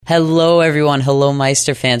Hello, everyone. Hello,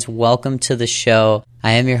 Meister fans. Welcome to the show.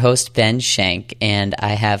 I am your host, Ben Schenk, and I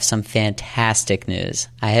have some fantastic news.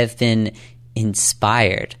 I have been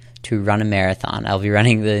inspired to run a marathon. I'll be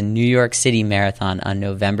running the New York City Marathon on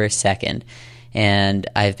November 2nd. And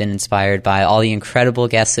I've been inspired by all the incredible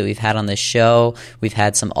guests that we've had on this show. We've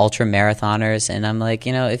had some ultra marathoners, and I'm like,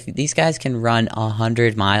 if these guys can run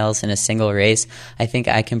 100 miles in a single race, I think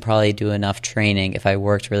I can probably do enough training if I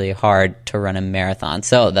worked really hard to run a marathon.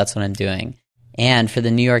 So that's what I'm doing. And for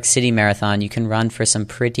the New York City Marathon, you can run for some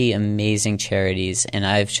pretty amazing charities, and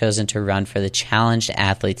I've chosen to run for the Challenged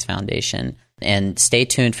Athletes Foundation. And stay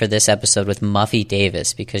tuned for this episode with Muffy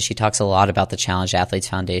Davis because she talks a lot about the Challenged Athletes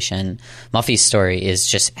Foundation. Muffy's story is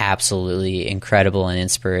just absolutely incredible and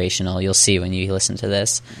inspirational. You'll see when you listen to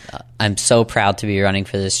this. I'm so proud to be running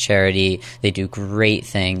for this charity. They do great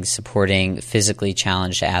things supporting physically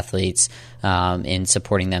challenged athletes, in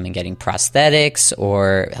supporting them in getting prosthetics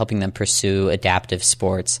or helping them pursue adaptive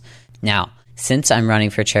sports. Now, since I'm running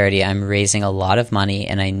for charity, I'm raising a lot of money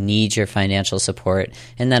and I need your financial support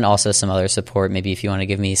and then also some other support. Maybe if you want to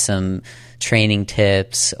give me some training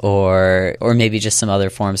tips or maybe just some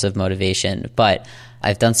other forms of motivation. But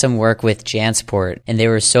I've done some work with JanSport and they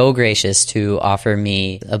were so gracious to offer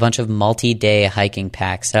me a bunch of multi-day hiking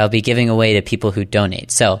packs that I'll be giving away to people who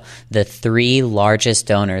donate. So the 3 largest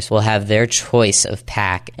donors will have their choice of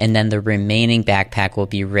pack and then the remaining backpack will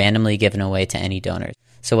be randomly given away to any donors.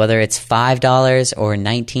 So whether it's $5 or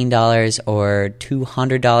 $19 or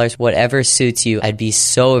 $200, whatever suits you, I'd be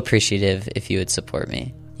so appreciative if you would support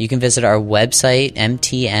me. You can visit our website,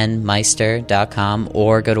 MTNmeister.com,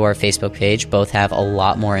 or go to our Facebook page. Both have a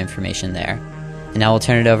lot more information there. And now we'll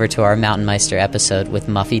turn it over to our Mountain Meister episode with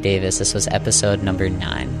Muffy Davis. This was episode number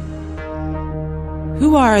 9.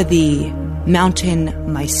 Who are the Mountain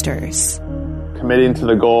Meisters? Committing to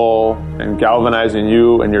the goal and galvanizing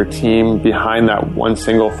you and your team behind that one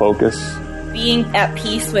single focus. Being at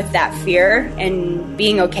peace with that fear and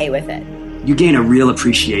being okay with it. You gain a real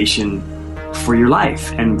appreciation for your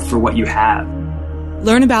life and for what you have.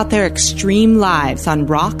 Learn about their extreme lives on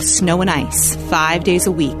rock, snow, and ice 5 days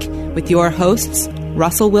a week with your hosts,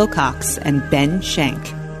 Russell Wilcox and Ben Schenk.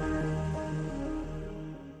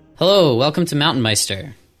 Hello, welcome to Mountain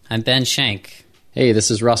Meister. I'm Ben Schenk. Hey, this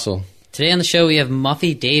is Russell. Today on the show we have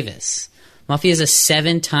Muffy Davis. Muffy is a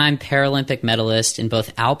 7-time Paralympic medalist in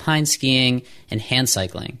both alpine skiing and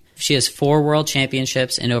handcycling. She has 4 world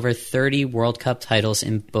championships and over 30 World Cup titles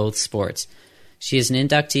in both sports. She is an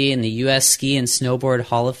inductee in the U.S. Ski and Snowboard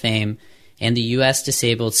Hall of Fame and the U.S.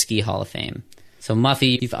 Disabled Ski Hall of Fame. So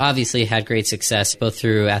Muffy, you've obviously had great success both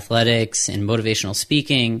through athletics and motivational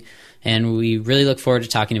speaking, and we really look forward to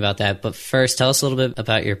talking about that. But first, tell us a little bit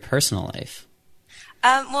about your personal life.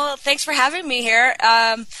 Well, thanks for having me here.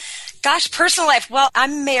 Personal life. Well,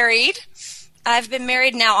 I'm married. I've been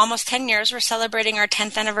married now almost 10 years. We're celebrating our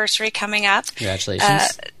 10th anniversary coming up.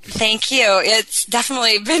 Congratulations. Thank you. It's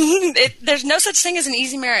definitely been, there's no such thing as an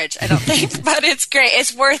easy marriage, I don't think, but it's great.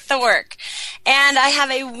 It's worth the work. And I have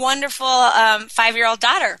a wonderful 5-year-old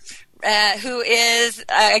daughter. Who is,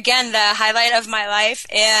 again, the highlight of my life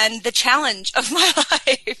and the challenge of my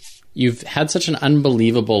life. You've had such an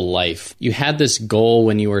unbelievable life. You had this goal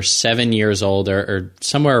when you were 7 years old or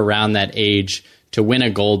somewhere around that age to win a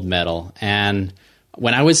gold medal. And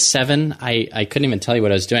when I was 7, I couldn't even tell you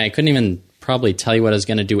what I was doing. I couldn't even probably tell you what I was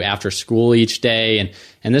going to do after school each day.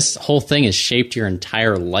 And this whole thing has shaped your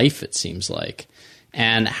entire life, it seems like.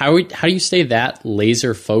 And how do you stay that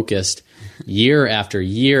laser focused year after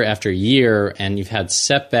year after year, and you've had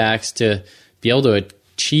setbacks to be able to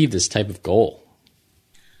achieve this type of goal?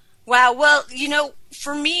 Wow. Well,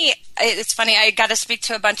 for me, it's funny. I got to speak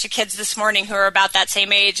to a bunch of kids this morning who are about that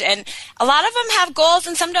same age, and a lot of them have goals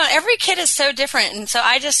and some don't. Every kid is so different, and so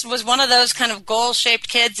I just was one of those kind of goal-shaped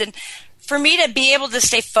kids, and for me to be able to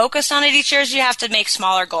stay focused on it each year, you have to make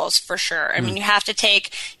smaller goals for sure. I mean, you have to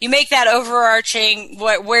you make that overarching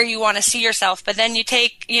where you want to see yourself, but then you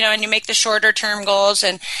take, and you make the shorter term goals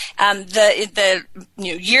and the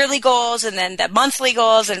yearly goals and then the monthly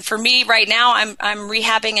goals. And for me right now, I'm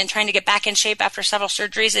rehabbing and trying to get back in shape after several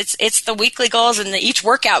surgeries. It's the weekly goals and each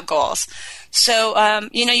workout goals. So,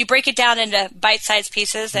 you break it down into bite-sized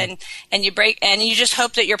pieces and you just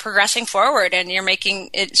hope that you're progressing forward and you're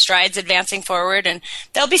making strides advancing forward, and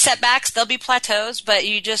there'll be setbacks, there'll be plateaus, but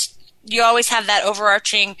you always have that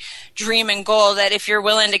overarching dream and goal that if you're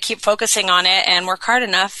willing to keep focusing on it and work hard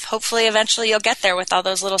enough, hopefully eventually you'll get there with all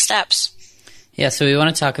those little steps. Yeah, so we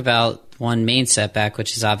want to talk about one main setback,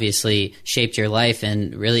 which has obviously shaped your life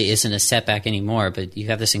and really isn't a setback anymore, but you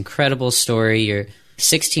have this incredible story. You're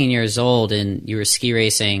 16 years old and you were ski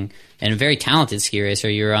racing, and a very talented ski racer.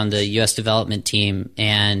 You were on the U.S. development team,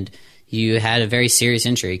 and you had a very serious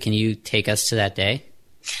injury. Can you take us to that day?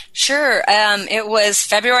 Sure. It was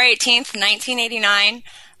February 18th, 1989.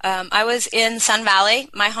 I was in Sun Valley,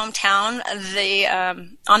 my hometown,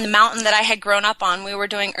 on the mountain that I had grown up on. We were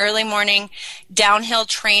doing early morning downhill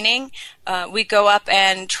training. We'd go up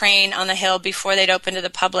and train on the hill before they'd open to the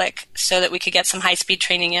public so that we could get some high-speed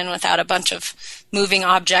training in without a bunch of moving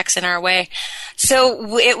objects in our way.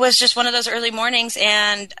 So it was just one of those early mornings,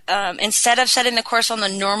 and instead of setting the course on the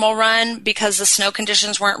normal run because the snow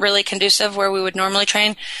conditions weren't really conducive where we would normally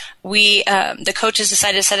train, the coaches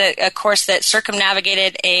decided to set a course that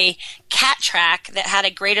circumnavigated a cat track that had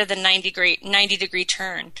a greater than 90 degree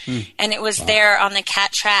turn. And it was there on the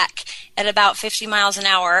cat track at about 50 miles an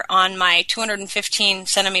hour on my 215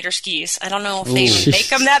 centimeter skis. I don't know if they even make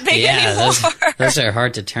them that big anymore. Those are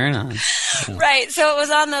hard to turn on. Right. So it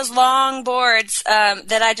was on those long boards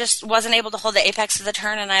that I just wasn't able to hold the apex of the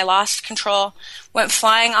turn, and I lost control, went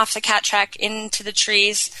flying off the cat track into the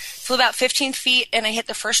trees, flew about 15 feet, and I hit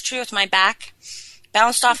the first tree with my back.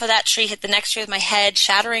 Bounced off of that tree, hit the next tree with my head,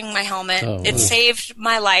 shattering my helmet. It saved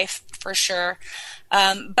my life for sure.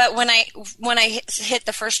 But when I hit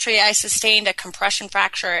the first tree, I sustained a compression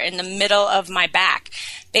fracture in the middle of my back.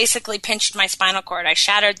 Basically pinched my spinal cord. I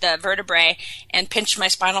shattered the vertebrae and pinched my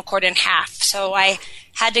spinal cord in half. So I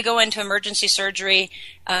had to go into emergency surgery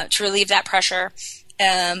to relieve that pressure.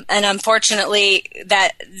 And unfortunately,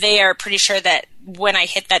 that they are pretty sure that when I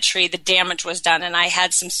hit that tree, the damage was done, and I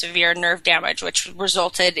had some severe nerve damage, which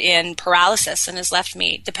resulted in paralysis and has left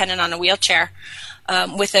me dependent on a wheelchair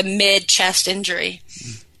with a mid-chest injury.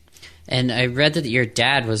 And I read that your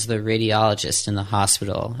dad was the radiologist in the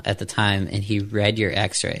hospital at the time, and he read your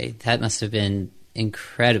x-ray. That must have been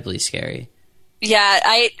incredibly scary. Yeah,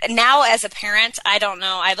 now as a parent, I don't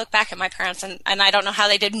know. I look back at my parents and I don't know how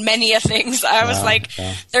they did many of things. I was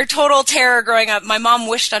their total terror growing up. My mom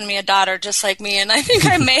wished on me a daughter just like me, and I think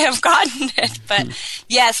I may have gotten it. But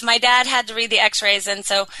yes, my dad had to read the x-rays, and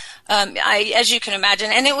so as you can imagine,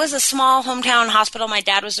 and it was a small hometown hospital. My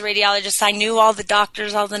dad was the radiologist. I knew all the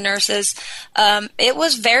doctors, all the nurses. It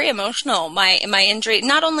was very emotional, my injury,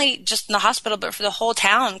 not only just in the hospital, but for the whole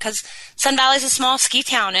town, because Sun Valley's a small ski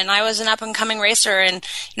town, and I was an up-and-coming racer, and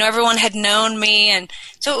everyone had known me, and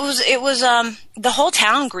so it was the whole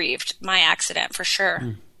town grieved my accident for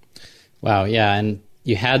sure. Wow, yeah, and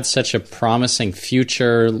you had such a promising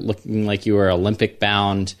future, looking like you were Olympic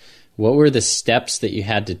bound. What were the steps that you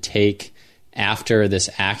had to take after this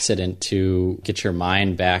accident to get your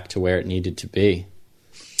mind back to where it needed to be?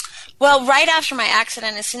 Well, right after my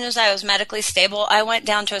accident, as soon as I was medically stable, I went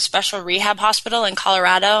down to a special rehab hospital in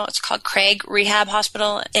Colorado. It's called Craig Rehab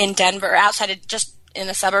Hospital in Denver, just in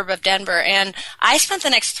a suburb of Denver. And I spent the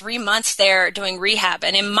next 3 months there doing rehab.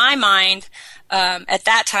 And in my mind, at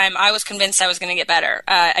that time, I was convinced I was going to get better.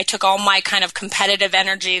 I took all my kind of competitive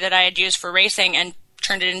energy that I had used for racing and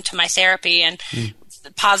turned it into my therapy and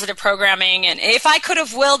positive programming. And if I could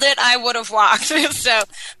have willed it, I would have walked. So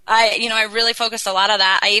I really focused a lot of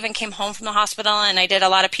that. I even came home from the hospital and I did a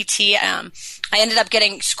lot of PT. I ended up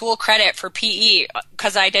getting school credit for PE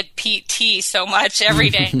because I did PT so much every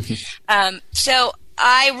day. So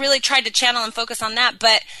I really tried to channel and focus on that.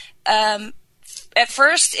 But at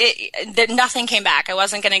first, nothing came back. I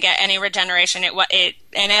wasn't going to get any regeneration.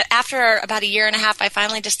 And after about a year and a half, I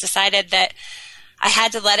finally just decided that I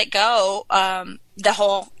had to let it go, the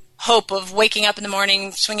whole hope of waking up in the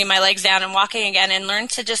morning, swinging my legs down and walking again, and learn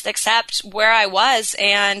to just accept where I was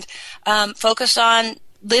and focus on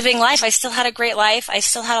living life. I still had a great life. I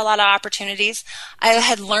still had a lot of opportunities. I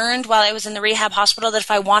had learned while I was in the rehab hospital that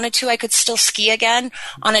if I wanted to, I could still ski again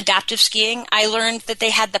on adaptive skiing. I learned that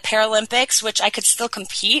they had the Paralympics, which I could still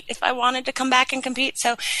compete if I wanted to come back and compete.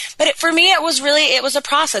 So, but for me, it was a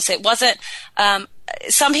process. It wasn't,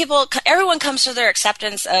 everyone comes to their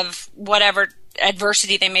acceptance of whatever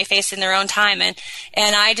adversity they may face in their own time. And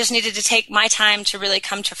I just needed to take my time to really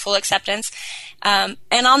come to full acceptance. And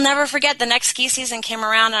I'll never forget the next ski season came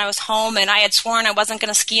around and I was home and I had sworn I wasn't going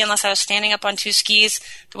to ski unless I was standing up on two skis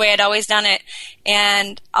the way I'd always done it.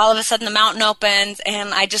 And all of a sudden the mountain opened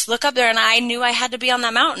and I just look up there and I knew I had to be on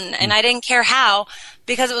that mountain and I didn't care how,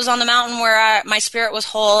 because it was on the mountain where my spirit was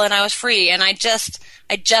whole and I was free. And I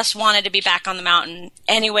just wanted to be back on the mountain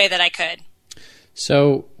any way that I could.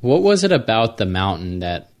 So what was it about the mountain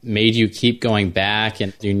that made you keep going back,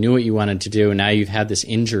 and you knew what you wanted to do and now you've had this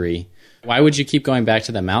injury? Why would you keep going back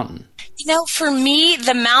to the mountain? For me,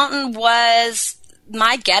 the mountain was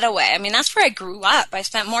my getaway. I mean, that's where I grew up. I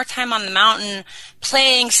spent more time on the mountain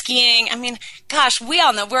playing, skiing. I mean, gosh, we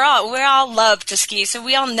all know, we all love to ski. So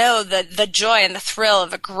we all know the joy and the thrill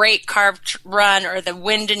of a great carved run or the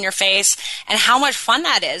wind in your face and how much fun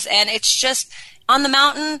that is. And it's just on the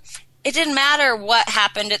mountain, it didn't matter what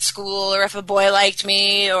happened at school or if a boy liked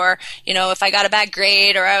me or, if I got a bad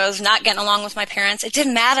grade or I was not getting along with my parents. It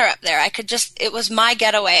didn't matter up there. It was my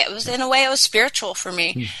getaway. It was, in a way, it was spiritual for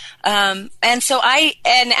me. And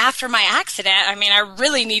after my accident, I mean, I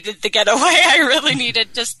really needed the getaway. I really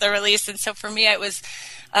needed just the release. And so for me, it was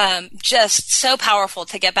just so powerful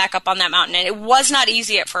to get back up on that mountain. And it was not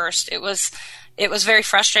easy at first. It was very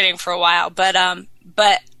frustrating for a while, but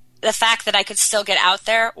the fact that I could still get out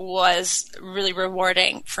there was really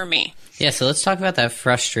rewarding for me. Yeah, so let's talk about that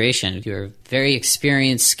frustration. You're a very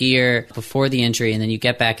experienced skier before the injury, and then you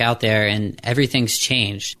get back out there and everything's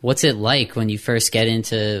changed. What's it like when you first get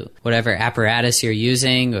into whatever apparatus you're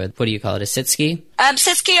using, or what do you call it, a sit ski?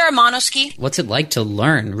 Sit ski or a monoski. What's it like to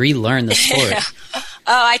relearn the sport?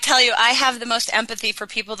 Oh, I tell you, I have the most empathy for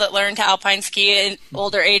people that learn to alpine ski in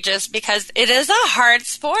older ages because it is a hard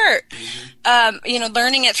sport.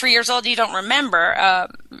 Learning at 3 years old, you don't remember.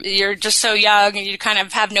 You're just so young and you kind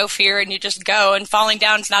of have no fear and you just go, and falling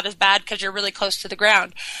down is not as bad because you're really close to the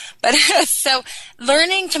ground. But so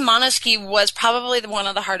learning to monoski was probably one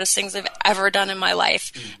of the hardest things I've ever done in my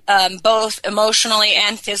life, both emotionally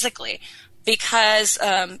and physically, because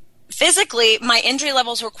physically, my injury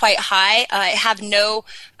levels were quite high. I have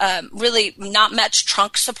really not much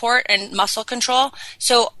trunk support and muscle control.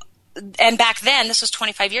 So, and back then, this was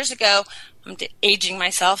 25 years ago, I'm aging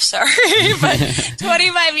myself, sorry, but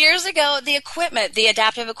 25 years ago, the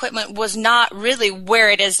adaptive equipment was not really where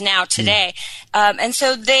it is now today. And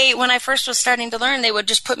so when I first was starting to learn, they would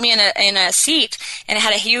just put me in a seat, and it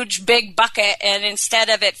had a huge big bucket, and instead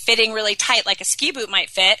of it fitting really tight like a ski boot might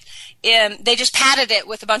fit, they just padded it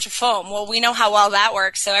with a bunch of foam. Well, we know how well that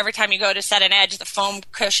works. So every time you go to set an edge, the foam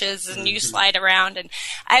cushions and you slide around. And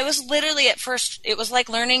I was literally at first, it was like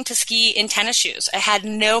learning to ski in tennis shoes. I had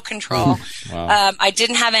no control. Wow. I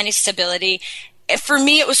didn't have any stability. For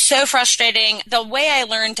me, it was so frustrating. The way I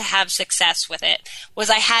learned to have success with it was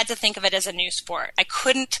I had to think of it as a new sport. I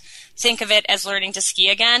couldn't think of it as learning to ski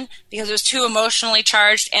again because it was too emotionally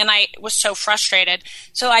charged and I was so frustrated.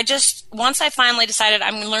 So once I finally decided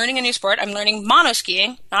I'm learning a new sport, I'm learning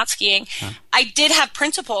monoskiing, not skiing, I did have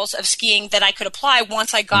principles of skiing that I could apply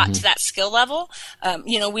once I got to that skill level.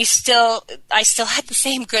 I still had the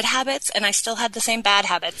same good habits and I still had the same bad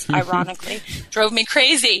habits, ironically. Drove me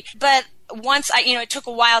crazy. But once it took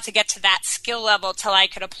a while to get to that skill level till I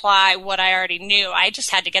could apply what I already knew. I just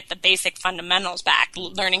had to get the basic fundamentals back,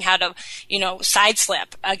 learning how to, side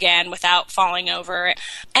slip again without falling over.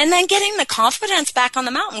 And then getting the confidence back on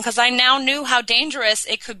the mountain because I now knew how dangerous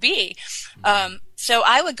it could be. So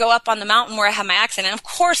I would go up on the mountain where I had my accident. And of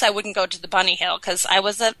course I wouldn't go to the bunny hill because I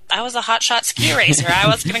was a hotshot ski racer. I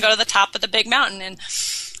was going to go to the top of the big mountain, and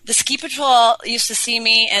the ski patrol used to see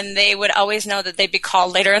me and they would always know that they'd be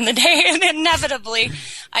called later in the day, and inevitably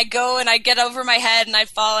I'd go and I'd get over my head and I'd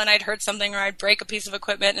fall and I'd hurt something or I'd break a piece of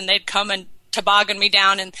equipment and they'd come and toboggan me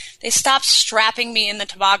down, and they stopped strapping me in the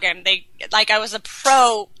toboggan. I was a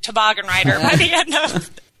pro toboggan rider by the end of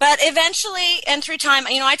it. But eventually, and through time,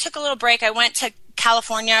 I took a little break. I went to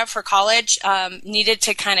California for college, needed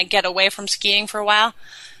to kind of get away from skiing for a while.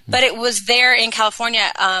 But it was there in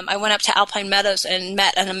California, I went up to Alpine Meadows and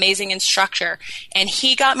met an amazing instructor. And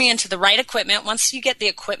he got me into the right equipment. Once you get the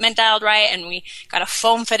equipment dialed right and we got a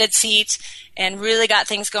foam-fitted seat and really got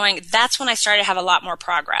things going, that's when I started to have a lot more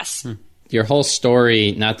progress. Your whole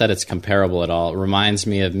story, not that it's comparable at all, reminds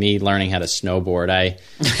me of me learning how to snowboard. I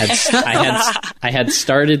had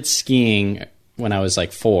started skiing when I was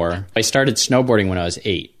like 4. I started snowboarding when I was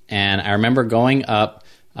 8. And I remember going up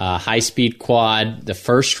high-speed quad, the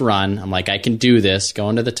first run. I'm like, I can do this,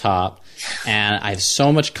 going to the top. And I have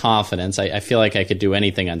so much confidence. I feel like I could do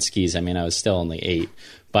anything on skis. I mean, I was still only 8.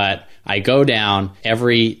 But I go down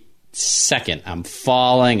every second. I'm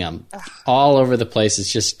falling. I'm all over the place.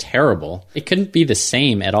 It's just terrible. It couldn't be the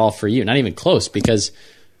same at all for you, not even close, because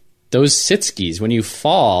those sit skis, when you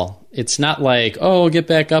fall, it's not like, oh, I'll get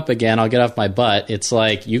back up again, I'll get off my butt. It's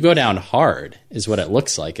like you go down hard is what it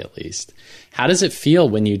looks like, at least. How does it feel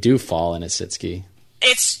when you do fall in a sit ski?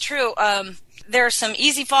 It's true. there are some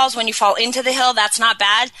easy falls when you fall into the hill. That's not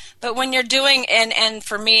bad. But when you're doing, and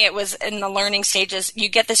for me, it was in the learning stages, you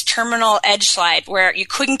get this terminal edge slide where you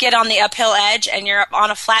couldn't get on the uphill edge and you're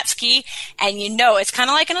on a flat ski, and it's kind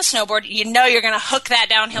of like in a snowboard. You're going to hook that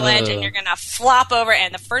downhill edge and you're going to flop over,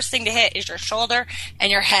 and the first thing to hit is your shoulder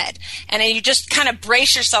and your head. And then you just kind of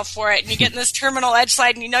brace yourself for it, and you get in this terminal edge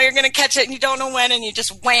slide, and you're going to catch it, and you don't know when, and you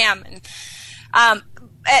just wham. And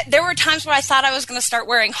there were times where I thought I was going to start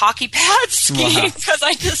wearing hockey pads skiing because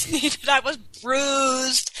I was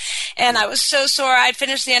bruised and I was so sore. I'd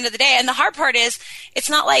finished the end of the day. And the hard part is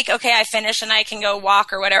it's not like, okay, I finished and I can go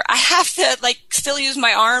walk or whatever. I have to still use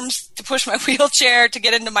my arms to push my wheelchair to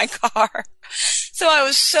get into my car. So I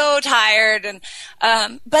was so tired. And,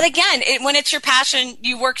 but again, when it's your passion,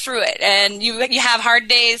 you work through it and you have hard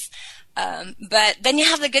days. But then you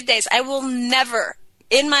have the good days. I will never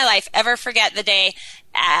in my life ever forget the day.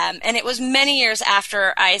 And it was many years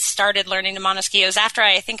after I started learning to monoski. It was after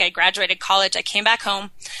I think I graduated college. I came back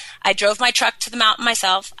home. I drove my truck to the mountain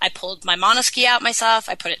myself. I pulled my monoski out myself.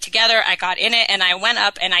 I put it together. I got in it and I went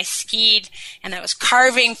up and I skied and I was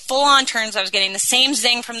carving full on turns. I was getting the same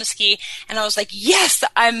zing from the ski. And I was like, yes,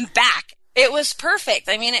 I'm back. It was perfect.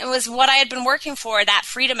 I mean, it was what I had been working for, that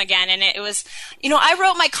freedom again. And it was, I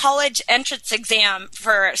wrote my college entrance exam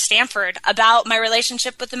for Stanford about my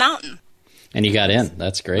relationship with the mountain. And you got in.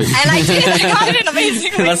 That's great. And I did. I got in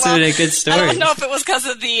amazingly That's well. a good story. I don't know if it was because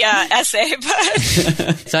of the essay,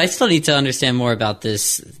 but... So I still need to understand more about the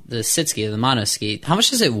sit ski, the monoski. How much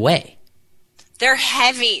does it weigh? They're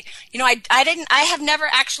heavy. I have never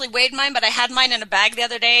actually weighed mine, but I had mine in a bag the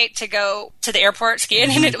other day to go to the airport skiing,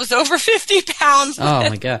 and it was over 50 pounds. Oh,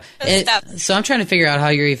 my God. So I'm trying to figure out how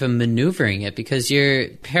you're even maneuvering it because you're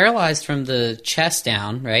paralyzed from the chest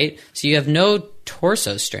down, right? So you have no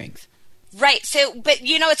torso strength. Right. So, but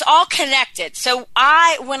it's all connected. So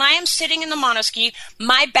when I am sitting in the monoski,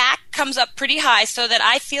 my back comes up pretty high so that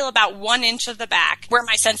I feel about 1 inch of the back where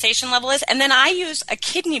my sensation level is. And then I use a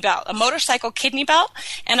kidney belt, a motorcycle kidney belt,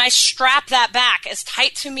 and I strap that back as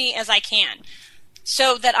tight to me as I can.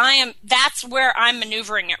 So that that's where I'm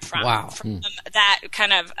maneuvering it from. Wow. From that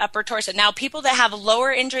kind of upper torso. Now, people that have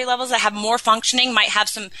lower injury levels, that have more functioning, might have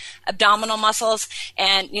some abdominal muscles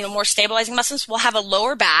and, more stabilizing muscles, will have a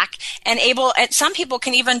lower back and some people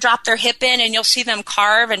can even drop their hip in and you'll see them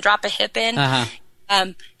carve and drop a hip in. Uh-huh.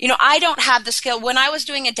 I don't have the skill. When I was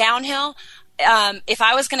doing a downhill, if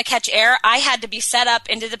I was going to catch air, I had to be set up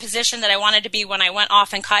into the position that I wanted to be when I went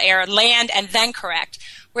off and caught air, land, and then correct.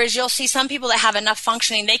 Whereas you'll see some people that have enough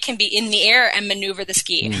functioning, they can be in the air and maneuver the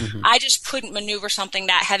ski. Mm-hmm. I just couldn't maneuver something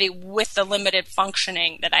that heavy with the limited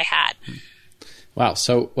functioning that I had. Wow.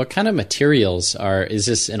 So what kind of materials is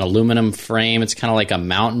this an aluminum frame? It's kind of like a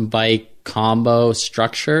mountain bike combo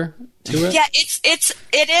structure to it? Yeah,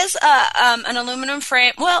 it is an aluminum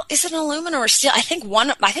frame. Well, is it an aluminum or steel? I think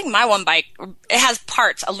my one bike, it has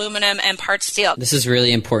parts aluminum and parts steel. This is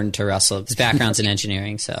really important to Russell. His background's in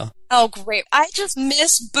engineering, so. Oh, great. I just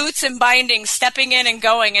miss boots and bindings, stepping in and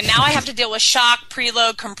going. And now I have to deal with shock,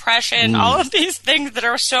 preload, compression, all of these things that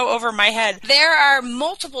are so over my head. There are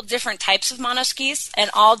multiple different types of monoskis and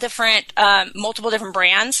all different, multiple different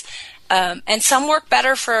brands. And some work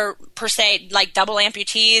better for, per se, like double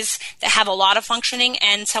amputees that have a lot of functioning,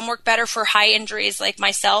 and some work better for high injuries like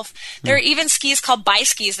myself. There are even skis called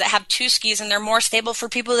bi-skis that have 2 skis, and they're more stable for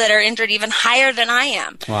people that are injured even higher than I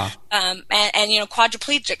am. Wow. And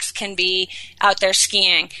quadriplegics can be out there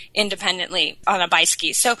skiing independently on a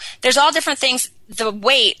bi-ski. So there's all different things. The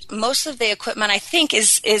weight, most of the equipment, I think,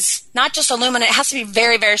 is not just aluminum. It has to be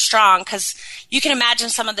very, very strong because you can imagine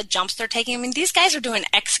some of the jumps they're taking. I mean, these guys are doing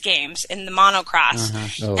X Games in the monocross,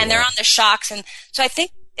 and they're on the shocks. And so I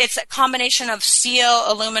think it's a combination of steel,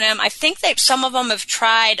 aluminum. I think some of them have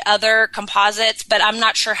tried other composites, but I'm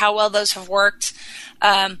not sure how well those have worked.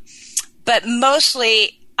 But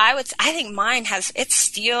mostly, I think mine it's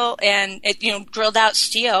steel and drilled out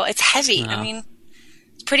steel. It's heavy. Wow. I mean,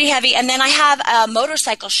 pretty heavy. And then I have a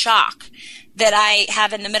motorcycle shock that I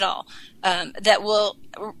have in the middle that will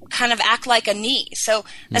kind of act like a knee. So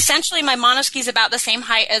essentially my monoski is about the same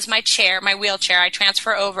height as my chair, my wheelchair. I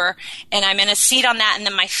transfer over and I'm in a seat on that, and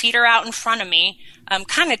then my feet are out in front of me,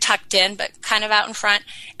 kind of tucked in, but kind of out in front.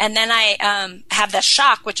 And then I have the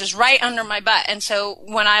shock, which is right under my butt. And so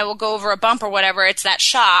when I will go over a bump or whatever, it's that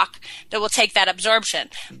shock that will take that absorption.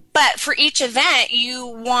 But for each event, you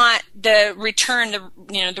want the return,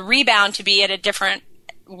 the rebound to be at a different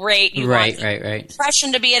rate. You right.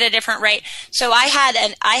 Compression to be at a different rate. So I had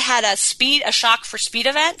a shock for speed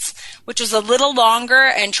events, which was a little longer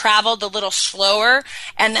and traveled a little slower.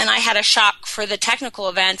 And then I had a shock for the technical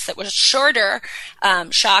events that was a shorter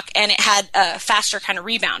shock, and it had a faster kind of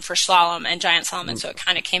rebound for slalom and giant slalom. And so it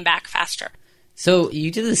kind of came back faster. So you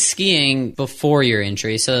did the skiing before your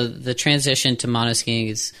injury, so the transition to monoskiing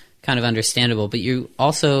is kind of understandable, but you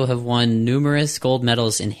also have won numerous gold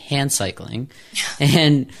medals in hand cycling.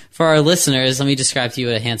 And for our listeners, let me describe to you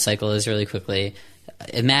what a hand cycle is really quickly.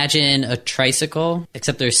 Imagine a tricycle,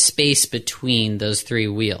 except there's space between those three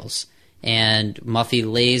wheels. And Muffy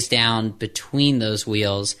lays down between those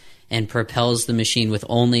wheels and propels the machine with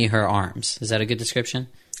only her arms. Is that a good description?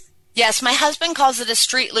 Yes, my husband calls it a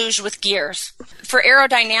street luge with gears. For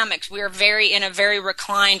aerodynamics, we are in a very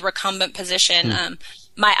reclined, recumbent position.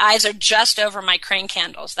 My eyes are just over my crane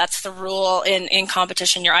candles. That's the rule in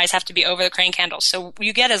competition. Your eyes have to be over the crane candles. So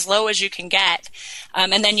you get as low as you can get.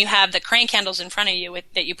 And then you have the crane candles in front of you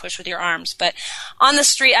that you push with your arms. But on the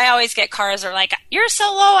street, I always get cars that are like, "You're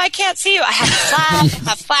so low, I can't see you." I have to flash, I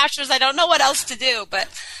have flashers. I don't know what else to do. But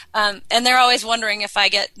and they're always wondering if I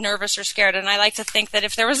get nervous or scared. And I like to think that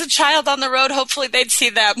if there was a child on the road, hopefully they'd see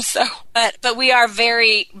them. So, but we are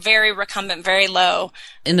very, very recumbent, very low.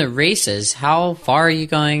 In the races, how far are you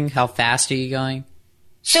going? How fast are you going?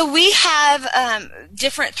 So we have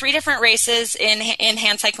three different races in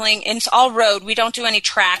hand cycling. And it's all road. We don't do any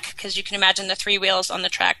track because you can imagine the three wheels on the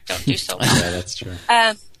track don't do so well. Yeah, that's true.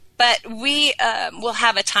 But we will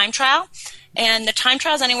have a time trial. And the time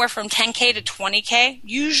trial is anywhere from 10K to 20K,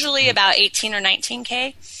 usually about 18 or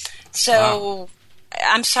 19K. So wow.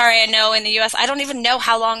 I'm sorry, I know in the U.S., I don't even know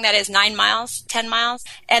how long that is, 9 miles, 10 miles.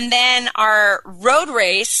 And then our road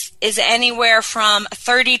race is anywhere from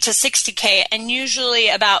 30 to 60K and usually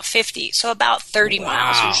about 50. So about 30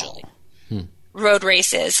 miles usually. Road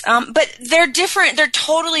races. But they're different. They're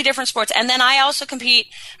totally different sports. And then I also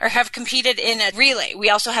have competed in a relay. We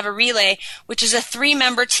also have a relay, which is a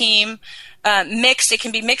 3-member team, mixed. It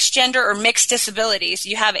can be mixed gender or mixed disabilities.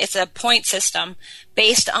 It's a point system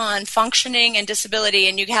based on functioning and disability,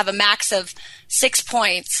 and you have a max of 6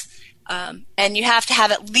 points. And you have to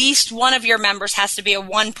have at least one of your members has to be a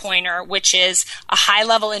 1-pointer, which is a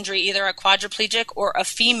high-level injury, either a quadriplegic or a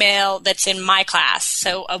female that's in my class,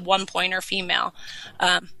 so a 1-pointer female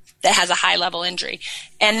that has a high-level injury.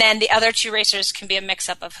 And then the other 2 racers can be a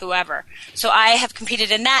mix-up of whoever. So I have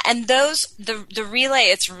competed in that. And the relay,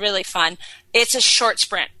 it's really fun. It's a short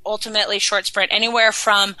sprint, ultimately short sprint, anywhere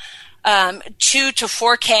from 2 to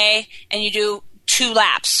 4K, and you do 2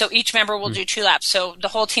 laps. So each member will do 2 laps. So the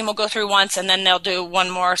whole team will go through once and then they'll do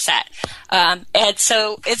one more set. And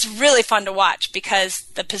so it's really fun to watch because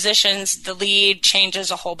the positions, the lead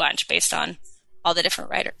changes a whole bunch based on all the different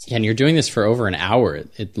riders. Yeah, and you're doing this for over an hour,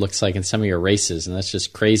 it looks like, in some of your races, and that's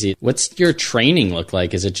just crazy. What's your training look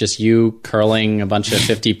like? Is it just you curling a bunch of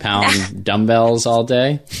 50-pound dumbbells all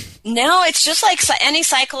day? No, it's just like any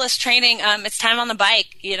cyclist training. It's time on the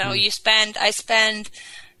bike. I spend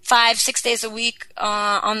 5-6 days a week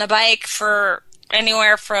on the bike for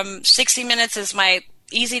anywhere from 60 minutes is my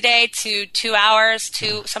easy day to 2 hours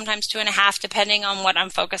to sometimes 2.5, depending on what I'm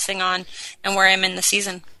focusing on and where I'm in the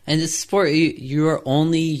season. And this sport, you are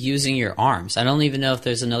only using your arms. I don't even know if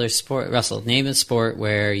there's another sport. Russell, name a sport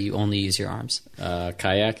where you only use your arms.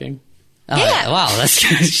 Kayaking. Oh, yeah. Wow, that's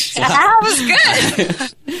good. That was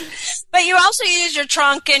good. But you also use your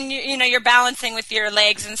trunk and you're balancing with your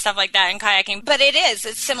legs and stuff like that in kayaking. But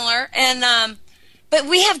it's similar. And but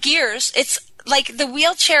we have gears. It's like the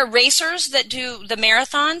wheelchair racers that do the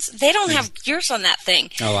marathons. They don't have gears on that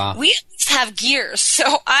thing. Oh wow. We have gears.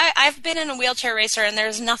 So I've been in a wheelchair racer, and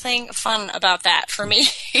there's nothing fun about that for me.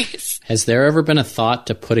 Has there ever been a thought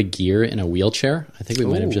to put a gear in a wheelchair? I think we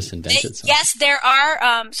might have just invented something. Yes, there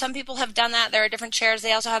are. Some people have done that. There are different chairs.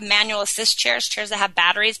 They also have manual assist chairs that have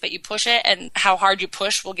batteries, but you push it, and how hard you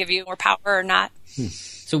push will give you more power or not.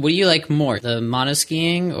 So what do you like more, the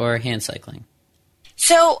monoskiing or hand cycling?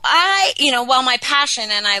 So while my passion,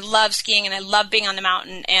 and I love skiing and I love being on the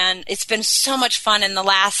mountain, and it's been so much fun in the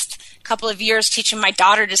last couple of years teaching my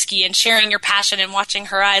daughter to ski and sharing your passion and watching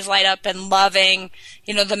her eyes light up and loving,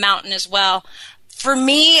 the mountain as well. For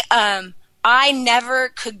me, I never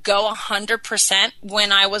could go 100%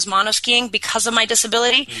 when I was monoskiing because of my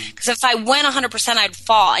disability. Because if I went 100%, I'd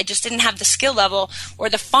fall. I just didn't have the skill level or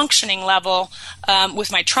the functioning level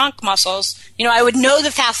with my trunk muscles. I would know the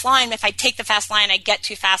fast line. If I take the fast line, I get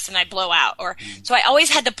too fast and I blow out. So I always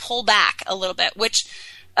had to pull back a little bit, which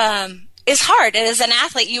is hard. And as an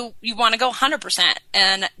athlete, you want to go 100%.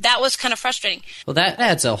 And that was kind of frustrating. Well, that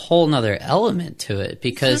adds a whole nother element to it,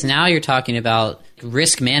 because now you're talking about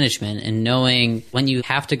risk management and knowing when you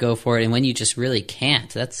have to go for it and when you just really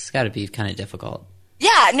can't. That's got to be kind of difficult.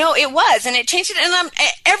 Yeah, no, it was, and it changed it. And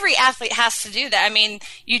every athlete has to do that. I mean,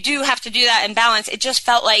 you do have to do that in balance. It just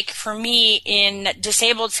felt like, for me, in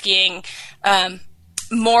disabled skiing,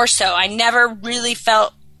 more so. I never really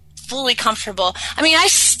felt fully comfortable. I mean,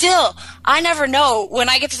 I never know when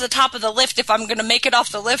I get to the top of the lift if I'm going to make it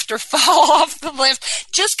off the lift or fall off the lift,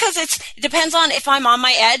 just because it depends on if I'm on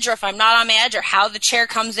my edge or if I'm not on my edge, or how the chair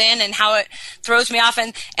comes in and how it throws me off.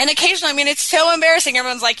 And occasionally, I mean, it's so embarrassing.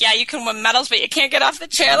 Everyone's like, yeah, you can win medals, but you can't get off the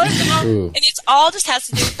chairlift. And it's all just has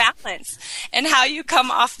to do with balance and how you come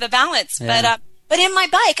off the balance. Yeah. But in my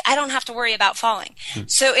bike, I don't have to worry about falling.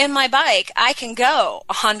 So in my bike, I can go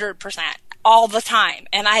 100%. all the time.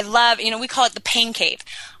 And I love, we call it the pain cave.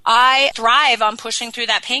 I thrive on pushing through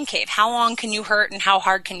that pain cave. How long can you hurt and how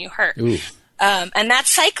hard can you hurt? And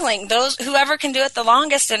that's cycling. Whoever can do it the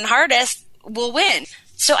longest and hardest will win.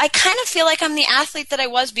 So I kind of feel like I'm the athlete that I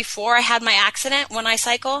was before I had my accident when I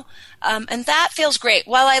cycle. And that feels great.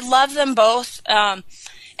 While I love them both,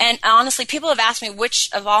 and honestly, people have asked me which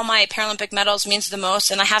of all my Paralympic medals means the most.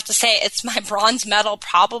 And I have to say it's my bronze medal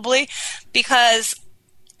probably, because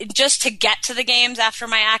just to get to the games after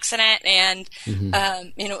my accident, and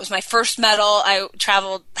it was my first medal. I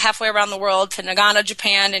traveled halfway around the world to Nagano,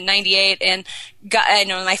 Japan in '98, and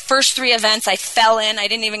my first 3 events I fell in. I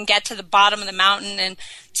didn't even get to the bottom of the mountain, and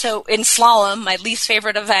so in slalom, my least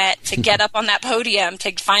favorite event, to get up on that podium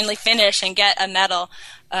to finally finish and get a medal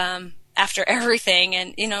after everything,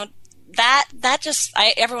 and that just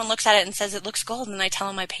everyone looks at it and says it looks gold, and I tell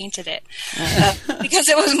them I painted it because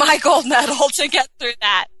it was my gold medal to get through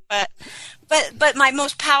that. But my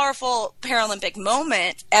most powerful Paralympic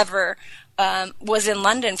moment ever was in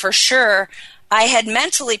London for sure. I had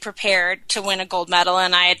mentally prepared to win a gold medal,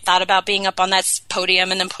 and I had thought about being up on that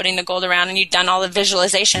podium and then putting the gold around, and you'd done all the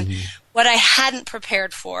visualization. What I hadn't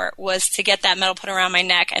prepared for was to get that medal put around my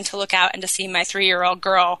neck and to look out and to see my 3-year-old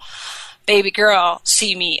baby girl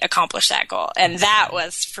see me accomplish that goal. And that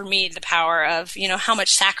was, for me, the power of, how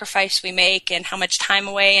much sacrifice we make and how much time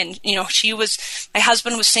away. And, my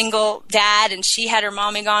husband was single dad, and she had her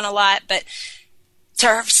mommy gone a lot, but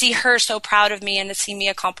to see her so proud of me and to see me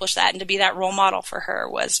accomplish that and to be that role model for her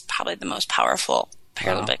was probably the most powerful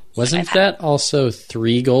Paralympic. Wow. Wasn't that also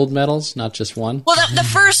 3 gold medals, not just 1? Well, the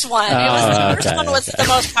first one. The first one was the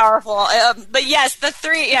most powerful. But yes, the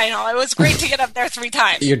 3, it was great to get up there 3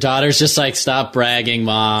 times. Your daughter's just like, stop bragging,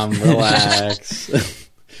 Mom. Relax.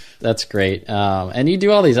 That's great. And you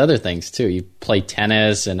do all these other things, too. You play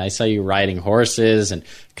tennis, and I saw you riding horses and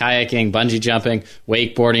kayaking, bungee jumping,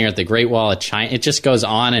 wakeboarding at the Great Wall of China. It just goes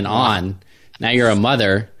on and on. Now you're a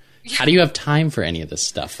mother. How do you have time for any of this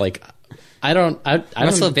stuff? Like, I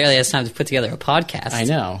Russell barely has time to put together a podcast. I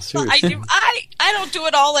know. Seriously. I don't do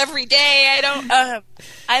it all every day. I don't.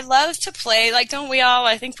 I love to play. Like, don't we all?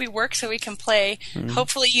 I think we work so we can play.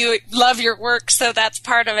 Hopefully, you love your work, so that's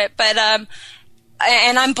part of it. But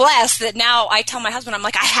and I'm blessed that now I tell my husband, I'm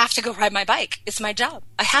like, I have to go ride my bike. It's my job.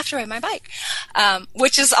 I have to ride my bike,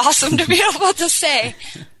 which is awesome to be able to say.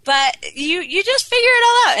 But you just figure it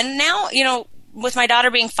all out. And now, with my daughter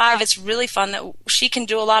being 5, it's really fun that she can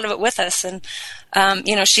do a lot of it with us. And,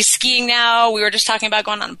 she's skiing now. We were just talking about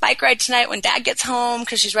going on a bike ride tonight when Dad gets home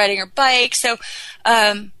because she's riding her bike. So,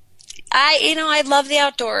 I love the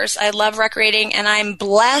outdoors. I love recreating, and I'm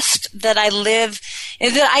blessed that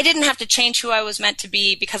that I didn't have to change who I was meant to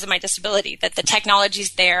be because of my disability, that the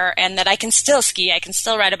technology's there and that I can still ski. I can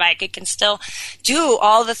still ride a bike. I can still do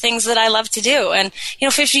all the things that I love to do. And,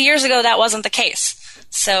 50 years ago, that wasn't the case.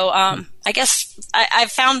 So I guess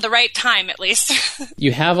I've found the right time, at least.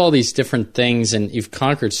 You have all these different things, and you've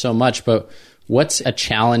conquered so much, but what's a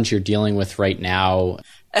challenge you're dealing with right now?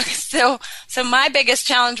 So my biggest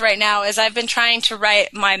challenge right now is I've been trying to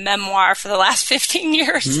write my memoir for the last 15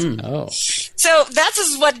 years. So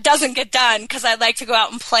that's what doesn't get done, because I like to go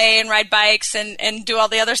out and play and ride bikes and do all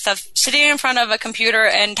the other stuff. Sitting in front of a computer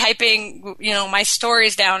and typing, my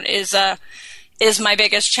stories down is my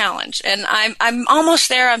biggest challenge. And I'm almost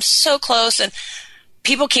there. I'm so close. And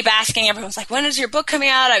people keep asking, everyone's like, when is your book coming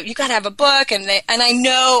out? You got to have a book. And I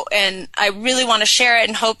know, and I really want to share it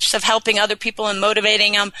in hopes of helping other people and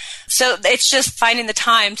motivating them. So it's just finding the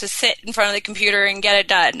time to sit in front of the computer and get it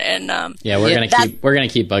done. And we're going to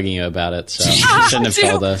keep bugging you about it. So you shouldn't have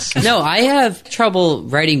told us. No, I have trouble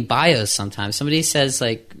writing bios sometimes. Somebody says,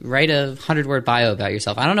 like, write a 100-word bio about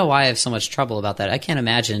yourself. I don't know why I have so much trouble about that. I can't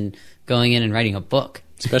imagine going in and writing a book.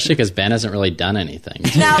 Especially because Ben hasn't really done anything.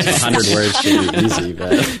 No. 100 words should be easy,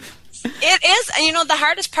 but... It is. And, the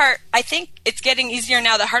hardest part, I think it's getting easier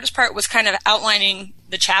now. The hardest part was kind of outlining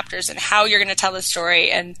the chapters and how you're going to tell the story.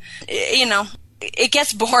 And, it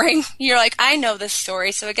gets boring. You're like, I know this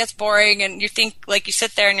story, so it gets boring. And you think, like, you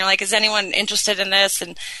sit there and you're like, is anyone interested in this?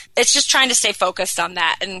 And it's just trying to stay focused on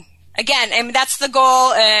that. And again, that's the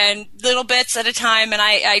goal, and little bits at a time. And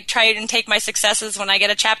I try and take my successes when I get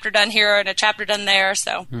a chapter done here and a chapter done there.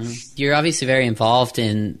 So You're obviously very involved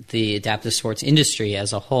in the adaptive sports industry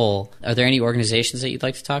as a whole. Are there any organizations that you'd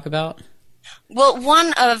like to talk about? Well,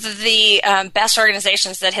 one of the best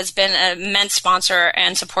organizations that has been an immense sponsor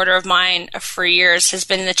and supporter of mine for years has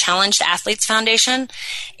been the Challenged Athletes Foundation.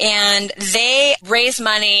 And they raise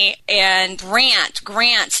money and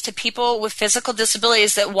grants to people with physical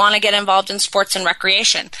disabilities that want to get involved in sports and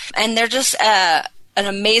recreation. And they're just an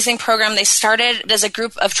amazing program. They started as a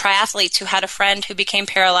group of triathletes who had a friend who became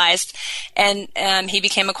paralyzed, and he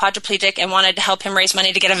became a quadriplegic and wanted to help him raise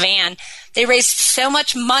money to get a van. They raised so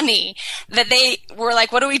much money that they were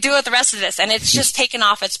like, what do we do with the rest of this? And it's just taken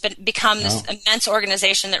off. It's become this immense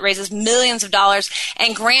organization that raises millions of dollars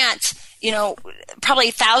and grants,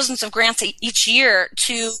 probably thousands of grants each year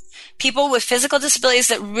to people with physical disabilities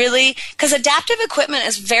that really, because adaptive equipment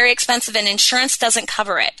is very expensive and insurance doesn't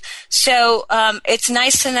cover it. So it's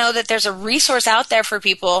nice to know that there's a resource out there for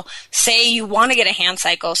people. Say you want to get a hand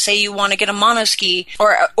cycle, say you want to get a monoski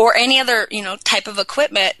or any other, type of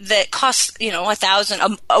equipment that costs,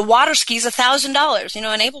 $1,000. A water ski is $1,000.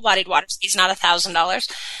 An able-bodied water ski is not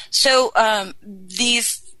 $1,000. So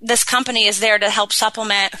this company is there to help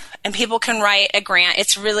supplement, and people can write a grant.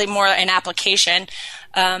 It's really more an application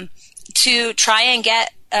to try and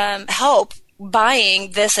get help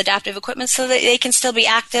buying this adaptive equipment so that they can still be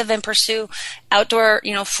active and pursue outdoor,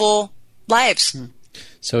 full lives.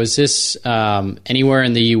 So is this anywhere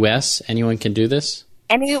in the U.S.? Anyone can do this?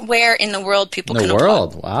 Anywhere in the world, people can apply. In the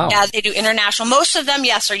world, wow. Yeah, they do international. Most of them,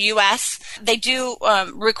 yes, are U.S. They do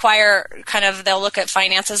require they'll look at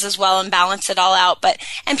finances as well and balance it all out.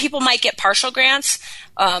 And people might get partial grants.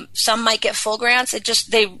 Some might get full grants. It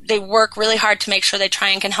just, they work really hard to make sure they try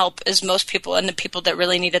and can help as most people and the people that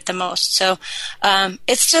really need it the most. So,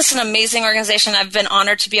 it's just an amazing organization. I've been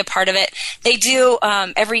honored to be a part of it. They do,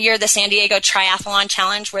 every year the San Diego Triathlon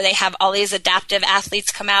Challenge, where they have all these adaptive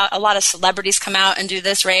athletes come out. A lot of celebrities come out and do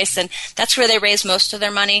this race, and that's where they raise most of their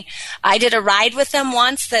money. I did a ride with them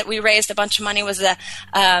once that we raised a bunch of money. It's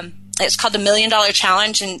called the $1 Million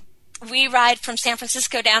Challenge, and we ride from San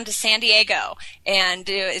Francisco down to San Diego, and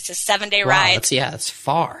it's a 7-day ride. It's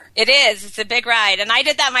far. It is. It's a big ride. And I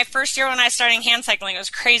did that my first year when I was starting hand cycling. It was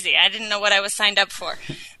crazy. I didn't know what I was signed up for.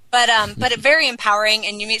 But it's very empowering,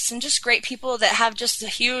 and you meet some just great people that have just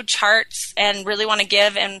huge hearts and really want to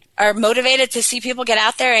give and are motivated to see people get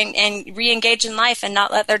out there and re-engage in life and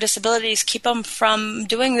not let their disabilities keep them from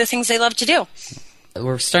doing the things they love to do.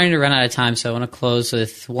 We're starting to run out of time, so I want to close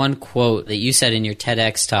with one quote that you said in your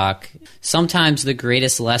TEDx talk. Sometimes the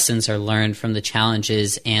greatest lessons are learned from the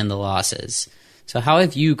challenges and the losses. So how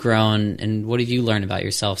have you grown, and what have you learned about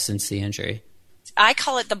yourself since the injury? I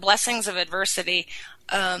call it the blessings of adversity.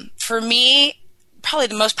 For me, probably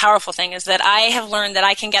the most powerful thing is that I have learned that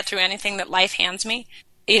I can get through anything that life hands me.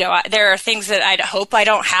 There are things that I hope I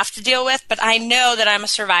don't have to deal with, but I know that I'm a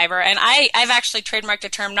survivor. And I've actually trademarked a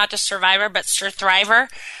term, not just survivor, but surthriver.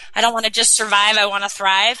 I don't want to just survive, I want to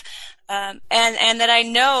thrive. And that I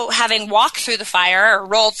know, having walked through the fire or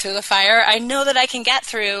rolled through the fire, I know that I can get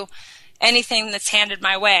through anything that's handed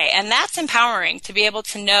my way. And that's empowering to be able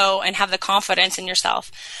to know and have the confidence in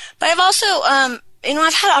yourself. But I've also,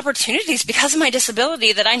 I've had opportunities because of my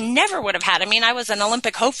disability that I never would have had. I mean, I was an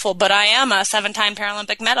Olympic hopeful, but I am a 7-time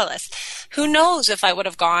Paralympic medalist. Who knows if I would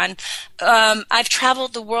have gone? I've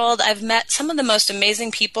traveled the world. I've met some of the most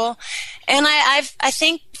amazing people. And I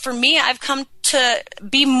think for me, I've come to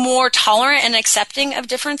be more tolerant and accepting of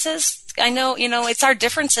differences. I know, it's our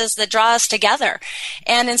differences that draw us together.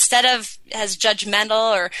 And instead of as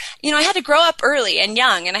judgmental or, I had to grow up early and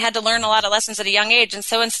young, and I had to learn a lot of lessons at a young age. And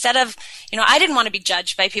so instead of, I didn't want to be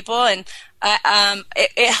judged by people, and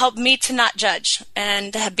it helped me to not judge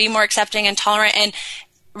and to be more accepting and tolerant and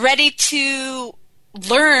ready to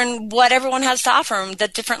learn what everyone has to offer, the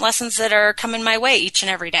different lessons that are coming my way each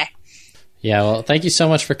and every day. Yeah, well, thank you so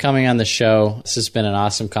much for coming on the show. This has been an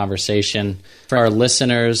awesome conversation. For our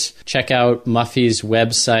listeners, check out Muffy's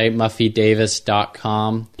website,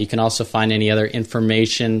 muffydavis.com. You can also find any other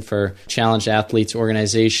information for Challenged Athletes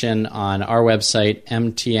Organization on our website,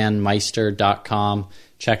 MTNmeister.com.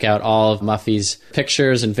 Check out all of Muffy's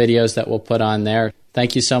pictures and videos that we'll put on there.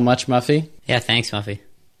 Thank you so much, Muffy. Yeah, thanks, Muffy.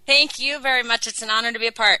 Thank you very much. It's an honor to be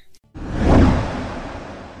a part.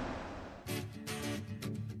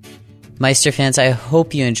 Meister fans, I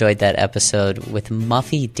hope you enjoyed that episode with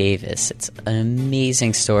Muffy Davis. It's an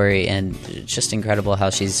amazing story and just incredible how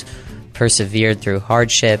she's persevered through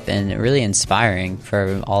hardship, and really inspiring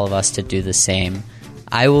for all of us to do the same.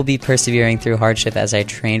 I will be persevering through hardship as I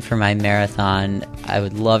train for my marathon. I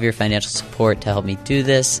would love your financial support to help me do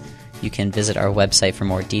this. You can visit our website for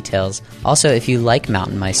more details. Also, if you like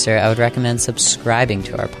Mountain Meister, I would recommend subscribing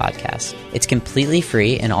to our podcast. It's completely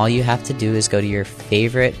free, and all you have to do is go to your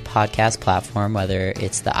favorite podcast platform, whether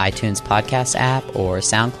it's the iTunes podcast app or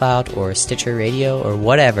SoundCloud or Stitcher Radio or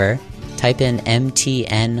whatever. Type in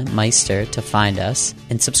MTNmeister to find us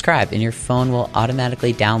and subscribe, and your phone will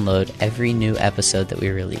automatically download every new episode that we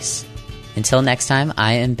release. Until next time,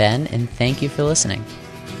 I am Ben, and thank you for listening.